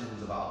person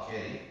who's a Ba'al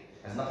Keri,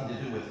 has nothing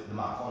to do with the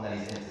makom that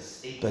he's in, it's a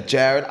statement. But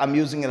Jared, I'm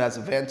using it as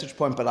a vantage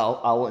point, but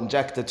I'll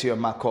inject it to your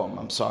makom.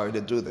 I'm sorry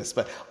to do this.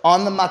 But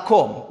on the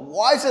makom,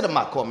 why is it a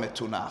makom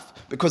metunaf?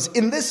 Because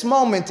in this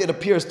moment, it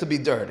appears to be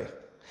dirty.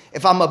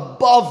 If I'm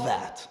above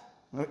that,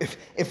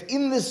 if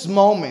in this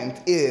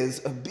moment is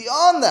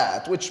beyond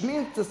that, which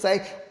means to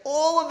say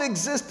all of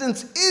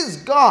existence is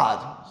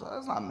God, so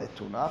that's not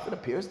metunaf, it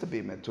appears to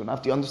be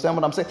metunaf. Do you understand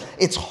what I'm saying?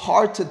 It's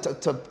hard to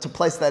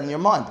place that in your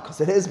mind because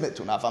it is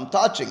metunaf, I'm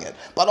touching it.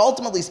 But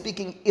ultimately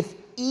speaking, if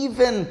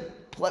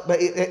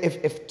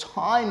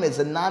time is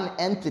a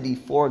non-entity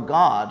for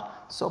God,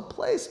 so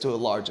place to a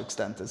large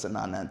extent is a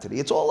non-entity.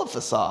 It's all a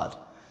facade.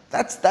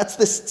 That's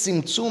this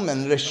tzimtzum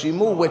and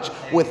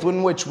reshimu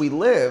within which we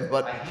live.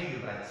 But I hear you,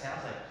 but it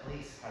sounds like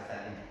place has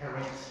that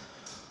inherent,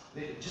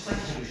 just like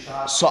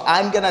Kedusha. So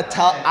I'm gonna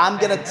tell.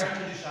 Kedusha in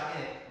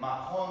it,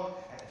 makom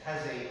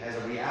has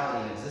a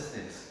reality in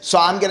existence. So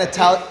I'm gonna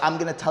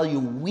tell you.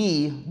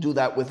 We do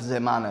that with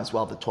Zeman as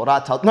well. The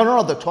Torah tells.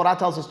 No. The Torah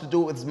tells us to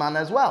do it with Zeman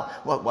as well.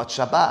 What's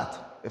Shabbat?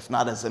 If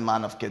not a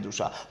Zeman of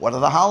Kedusha? What are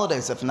the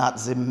holidays if not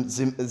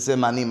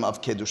Zemanim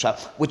of Kedusha?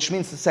 Which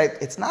means to say,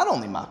 it's not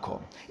only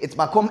Makom. It's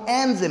Makom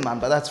and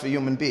Zeman, but that's for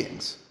human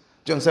beings.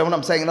 Do you understand what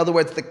I'm saying? In other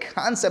words, the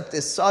concept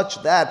is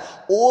such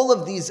that all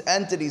of these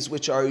entities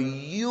which are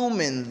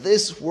human,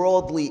 this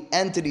worldly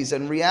entities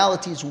and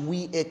realities,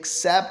 we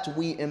accept,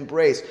 we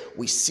embrace.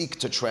 We seek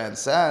to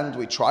transcend,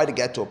 we try to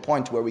get to a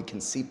point where we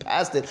can see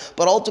past it,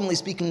 but ultimately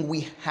speaking,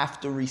 we have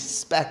to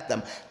respect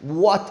them.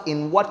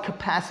 In what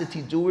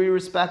capacity do we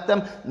respect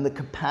them? In the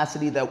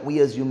capacity that we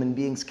as human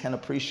beings can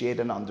appreciate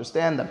and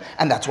understand them.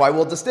 And that's why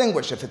we'll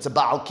distinguish. If it's a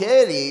Baal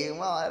Keri,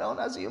 well, I don't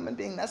as a human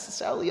being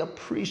necessarily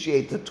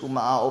appreciate the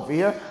Tumah over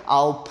here.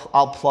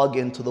 I'll plug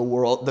into the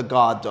world, the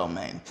God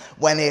domain.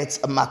 When it's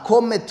a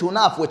Makom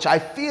Metunaf, which I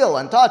feel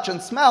and touch and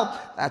smell,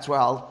 that's where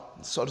I'll,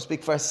 so to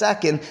speak, for a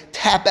second,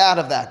 tap out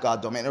of that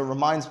God domain. It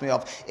reminds me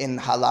of in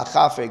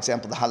halakha, for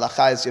example. The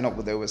halakha is,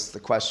 there was the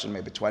question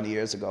maybe 20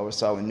 years ago or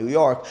so in New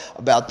York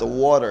about the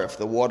water, if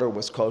the water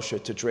was kosher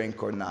to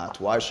drink or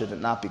not. Why should it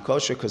not be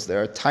kosher? Because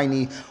there are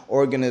tiny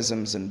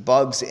organisms and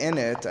bugs in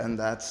it, and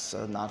that's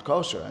not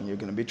kosher, and you're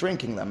going to be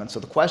drinking them. And so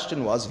the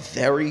question was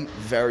very,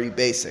 very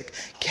basic.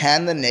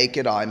 Can the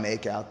naked eye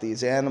make out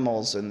these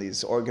animals and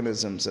these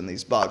organisms and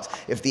these bugs?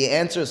 If the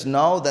answer is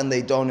no, then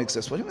they don't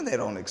exist. What do you mean they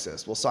don't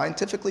exist? Well,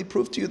 scientifically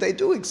prove to you they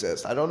do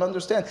exist. I don't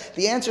understand.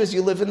 The answer is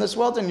you live in this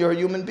world and you're a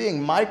human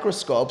being.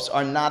 Microscopes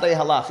are not a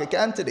halachic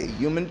entity.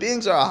 Human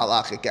beings are a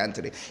halachic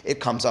entity. It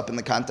comes up in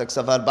the context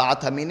of Arba'at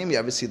Haminim. You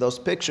ever see those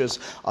pictures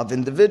of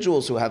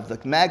individuals who have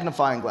the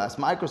magnifying glass,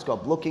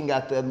 microscope, looking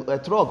at the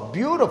etrog?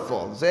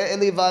 Beautiful.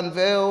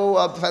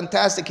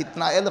 Fantastic.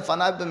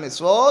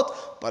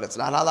 But it's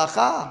not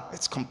halakha.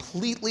 It's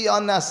completely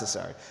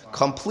unnecessary.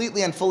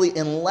 Completely and fully,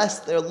 unless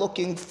they're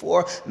looking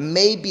for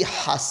maybe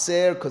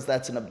haser, because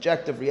that's an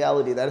objective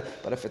reality.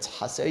 But if it's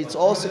haser, it's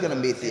also going to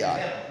meet the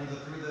eye.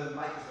 Through the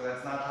microscope,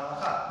 that's not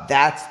halakha.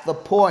 That's the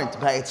point,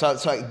 right? So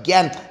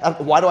again,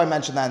 why do I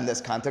mention that in this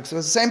context?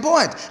 Because it's the same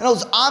point. In other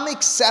words, I'm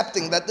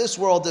accepting that this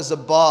world is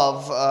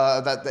above,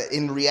 that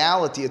in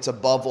reality it's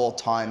above all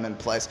time and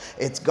place.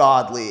 It's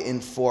godly in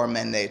form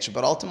and nature.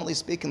 But ultimately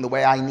speaking, the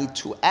way I need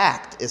to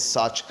act is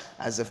such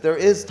as if there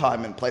is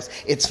time and place.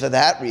 It's for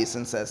that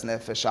reason, says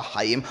Nefesh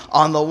HaHayim.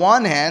 On the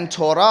one hand,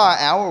 Torah,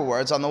 our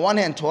words, on the one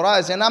hand, Torah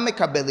is enam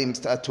mekabelim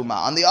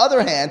tumah. On the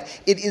other hand,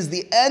 it is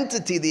the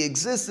entity, the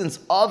existence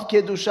of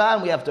Kedusha,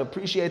 and we have to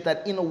appreciate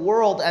that in a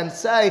world and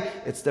say,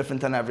 it's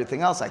different than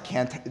everything else. I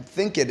can't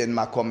think it in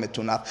Makom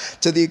Metunaf.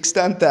 To the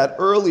extent that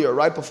earlier,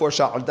 right before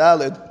Sha'ar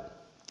Daled,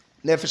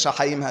 Nefesh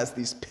HaHayim has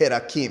these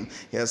pirakim.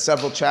 He has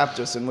several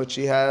chapters in which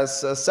he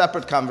has a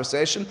separate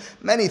conversation,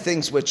 many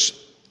things which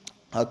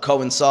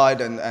coincide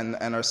and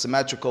are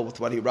symmetrical with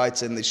what he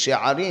writes in the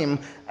She'arim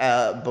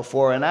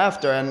before and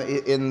after. And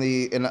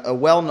in a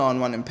well-known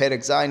one, in Perek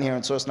Zayin here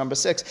in source number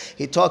 6,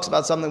 he talks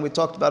about something we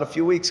talked about a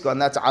few weeks ago, and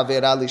that's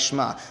Avera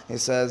Lishma. He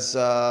says,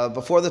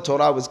 before the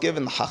Torah was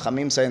given, the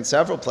Chachamim say in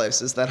several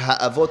places that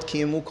Ha'avot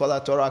kiyimu kol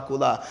HaTorah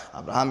kula.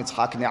 Abraham,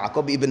 Yitzchak, and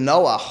Yaakov, even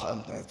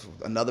Noah,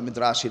 another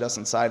midrash, he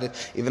doesn't cite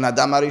it, even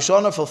Adam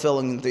HaRishon are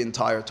fulfilling the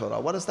entire Torah.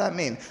 What does that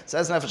mean? It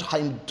says Nefesh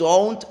HaHayim,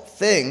 don't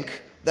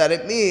think that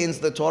it means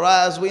the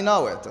Torah as we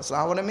know it. That's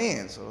not what it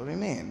means. What do you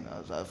mean?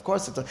 Of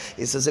course,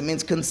 he says it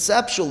means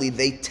conceptually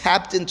they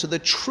tapped into the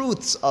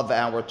truths of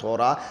our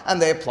Torah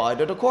and they applied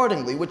it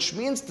accordingly, which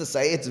means to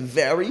say it's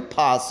very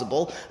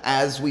possible,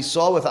 as we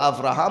saw with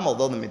Avraham,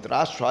 although the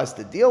Midrash tries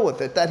to deal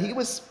with it, that he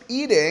was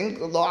eating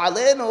lo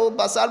alenu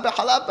basar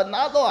behalab, but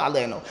not lo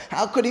alenu.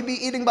 How could he be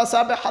eating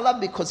basar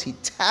behalab? Because he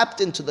tapped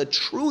into the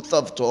truth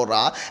of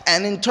Torah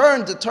and in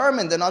turn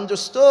determined and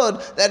understood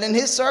that in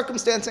his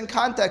circumstance and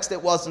context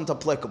it wasn't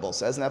applicable.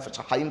 Says Nefesh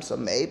HaHayim, so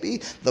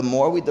maybe the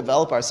more we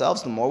develop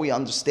ourselves, the more we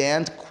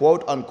understand,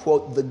 quote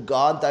unquote, the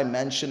God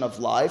dimension of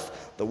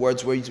life, the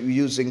words we're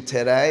using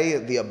today,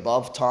 the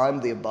above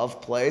time, the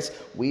above place,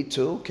 we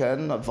too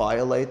can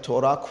violate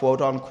Torah,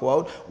 quote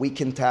unquote. We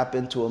can tap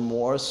into a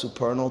more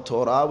supernal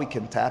Torah. We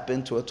can tap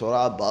into a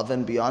Torah above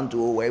and beyond,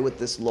 do away with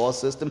this law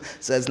system.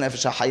 Says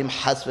Nefesh HaHayim,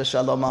 Has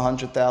v'shalom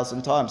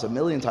 100,000 times,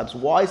 1,000,000 times.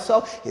 Why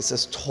so? He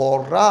says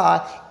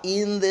Torah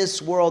in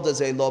this world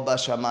is a lo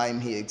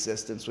bashamayim hi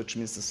existence, which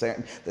means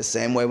the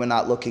same way we're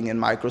not looking in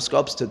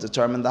microscopes to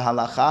determine the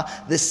halacha.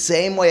 The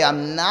same way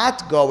I'm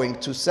not going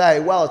to say,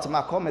 well, it's a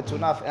makom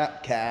metunaf.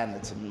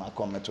 It's a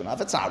makom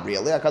metunaf. It's not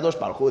really. HaKadosh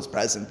Baruch Hu is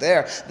present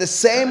there. The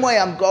same way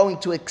I'm going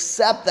to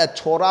accept that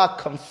Torah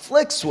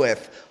conflicts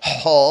with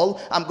whole,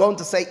 I'm going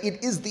to say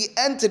it is the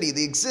entity,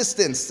 the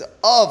existence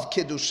of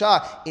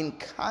Kedusha in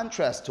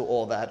contrast to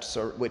all that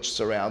which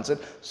surrounds it.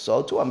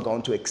 So too, I'm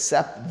going to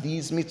accept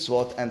these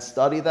mitzvot and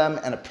study them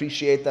and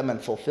appreciate them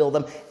and fulfill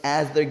them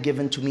as they're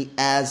given to me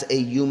as a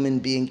human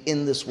being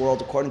in this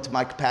world according to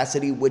my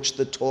capacity, which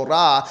the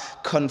Torah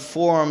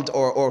conformed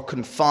or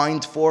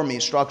confined for me,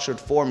 structured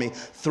for me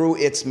through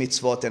its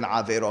mitzvot and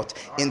averot.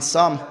 In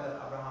some,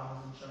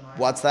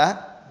 what's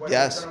that?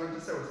 Yes.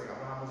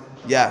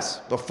 Yes,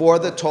 before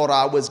the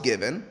Torah was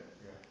given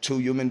to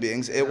human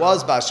beings, it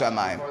was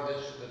Bashamayim.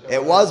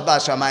 It was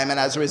Bashamayim, and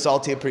as a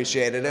result, he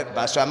appreciated it.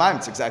 Bashamayim,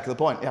 it's exactly the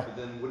point, yeah. But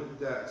then wouldn't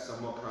that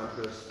somewhat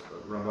contrast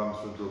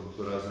Rambam's with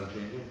the Torah is not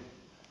changing?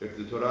 If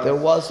the Torah... There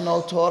was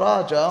no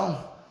Torah, Joe.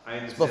 I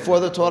understand before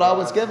the that Torah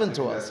was given I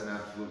to think us. That's an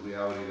absolute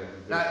reality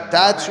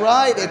That's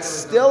right. It's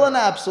still an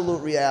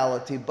absolute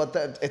reality, but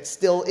it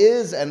still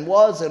is and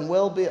was and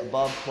will be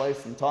above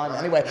place and time.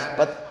 Anyway,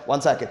 but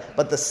one second.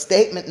 But the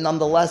statement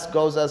nonetheless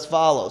goes as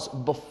follows.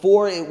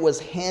 Before it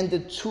was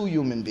handed to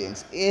human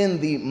beings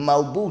in the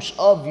malbush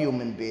of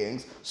human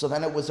beings, so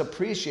then it was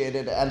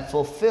appreciated and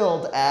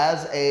fulfilled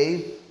as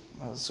a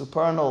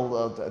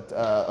supernal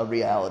a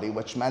reality,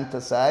 which meant to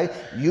say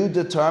you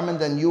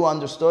determined and you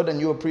understood and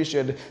you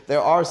appreciated. There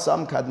are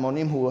some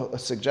Kadmonim who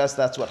suggest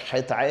that's what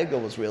Chet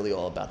HaEgel was really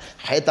all about.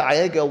 Chet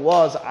HaEgel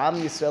was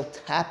Am Yisrael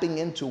tapping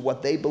into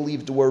what they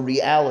believed were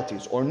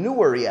realities or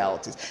newer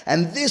realities,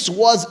 and this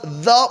was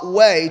the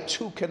way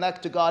to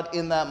connect to God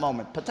in that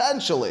moment,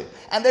 potentially.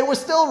 And they were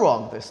still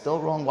wrong. They're still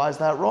wrong. Why is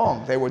that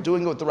wrong? They were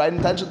doing it with the right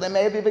intention. They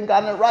may have even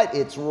gotten it right.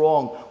 It's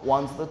wrong.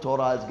 Once the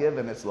Torah is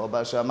given, it's lo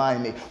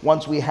b'shamayim.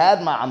 Once we had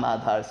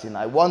Ma'amad Har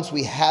Sinai, once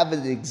we have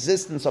the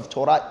existence of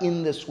Torah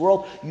in this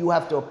world, you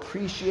have to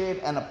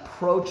appreciate and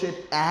approach it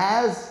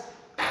as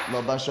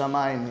lo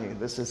b'shamayim.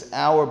 This is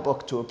our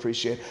book to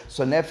appreciate.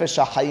 So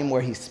Nefesh HaChaim,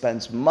 where he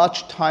spends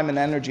much time and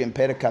energy in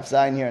Perek Kaf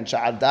Zayin here in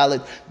Sha'ar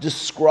Dalet,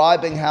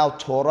 describing how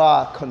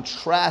Torah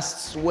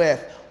contrasts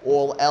with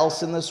all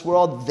else in this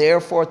world,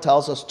 therefore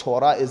tells us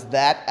Torah is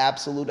that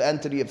absolute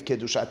entity of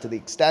Kedusha, to the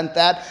extent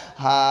that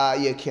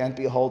you can't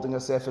be holding a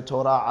Sefer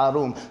Torah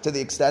Arum, to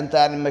the extent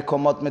that in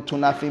Mekomot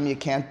Metunafim you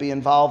can't be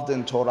involved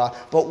in Torah.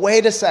 But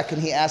wait a second,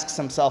 he asks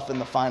himself in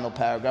the final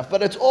paragraph,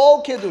 but it's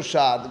all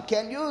Kedusha, you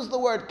can't use the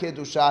word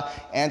Kedusha.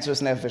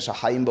 Answers Nefesh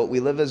HaChaim, but we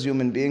live as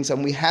human beings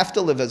and we have to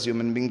live as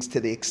human beings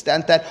to the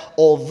extent that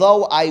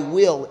although I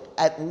will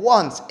at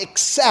once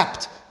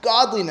accept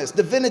godliness,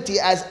 divinity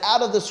as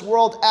out of this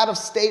world, out of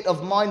state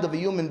of mind of a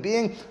human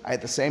being, I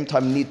at the same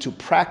time need to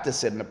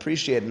practice it and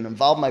appreciate it and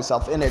involve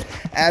myself in it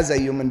as a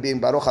human being.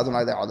 Baruch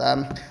Adonai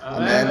Le'olam.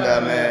 Amen.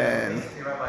 Amen.